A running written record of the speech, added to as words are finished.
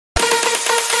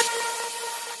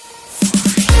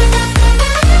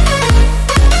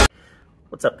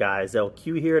What's up, guys?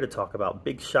 LQ here to talk about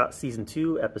Big Shot Season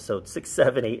 2, Episodes 6,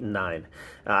 7, 8, and 9.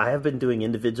 I have been doing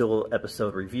individual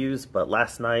episode reviews, but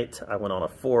last night I went on a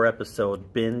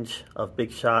 4-episode binge of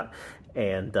Big Shot,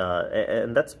 and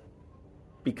that's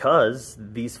because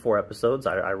these 4 episodes,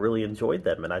 I really enjoyed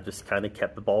them, and I just kind of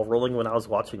kept the ball rolling when I was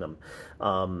watching them.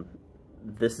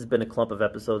 This has been a clump of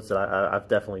episodes that I've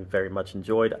definitely very much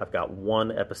enjoyed. I've got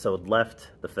 1 episode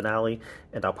left, the finale,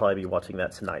 and I'll probably be watching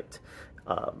that tonight.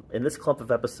 In this clump of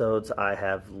episodes, I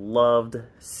have loved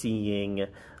seeing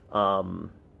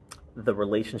the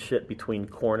relationship between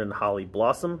Corn and Holly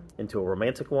blossom into a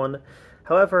romantic one.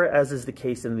 However, as is the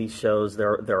case in these shows,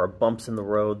 there are bumps in the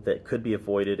road that could be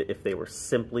avoided if they were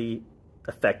simply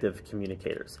effective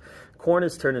communicators. Corn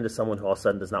has turned into someone who all of a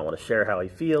sudden does not want to share how he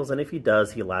feels, and if he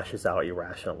does, he lashes out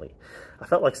irrationally. I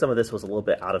felt like some of this was a little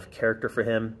bit out of character for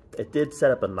him. It did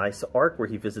set up a nice arc where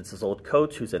he visits his old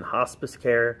coach who's in hospice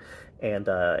care, and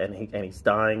he's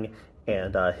dying,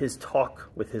 and his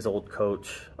talk with his old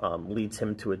coach leads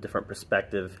him to a different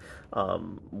perspective,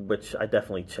 which I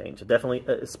definitely changed.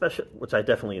 Which I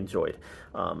definitely enjoyed,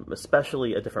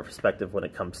 especially a different perspective when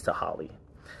it comes to Holly.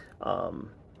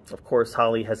 Of course,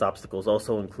 Holly has obstacles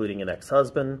also, including an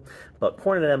ex-husband, but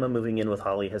Corn and Emma moving in with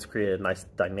Holly has created a nice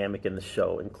dynamic in the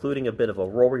show, including a bit of a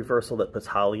role reversal that puts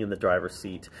Holly in the driver's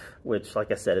seat, which, like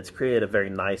I said, it's created a very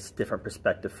nice, different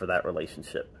perspective for that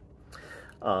relationship.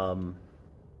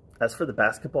 As for the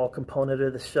basketball component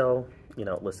of the show, you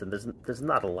know, listen, there's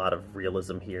not a lot of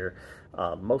realism here.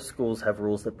 Most schools have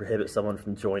rules that prohibit someone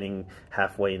from joining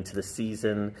halfway into the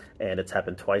season, and it's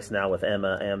happened twice now with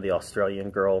Emma and the Australian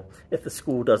girl. If the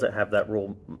school doesn't have that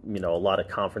rule, you know, a lot of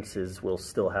conferences will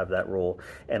still have that rule,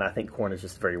 and I think Corn is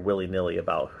just very willy-nilly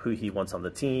about who he wants on the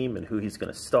team and who he's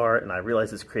going to start, and I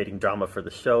realize it's creating drama for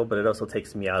the show, but it also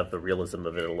takes me out of the realism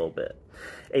of it a little bit.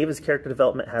 Ava's character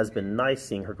development has been nice,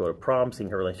 seeing her go to prom, seeing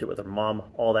her relationship with her mom,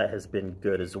 all that has been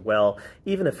good as well,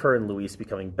 even if her and Luis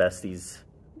becoming besties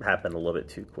happened a little bit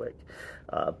too quick.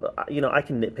 But, you know, I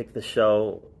can nitpick the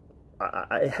show.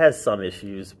 It has some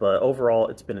issues, but overall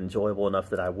it's been enjoyable enough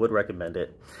that I would recommend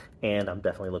it, and I'm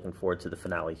definitely looking forward to the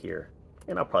finale here,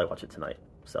 and I'll probably watch it tonight.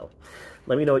 So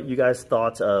let me know what you guys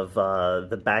thought of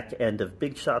the back end of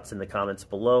Big Shots in the comments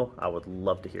below. I would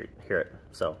love to hear it.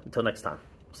 So until next time,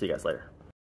 see you guys later.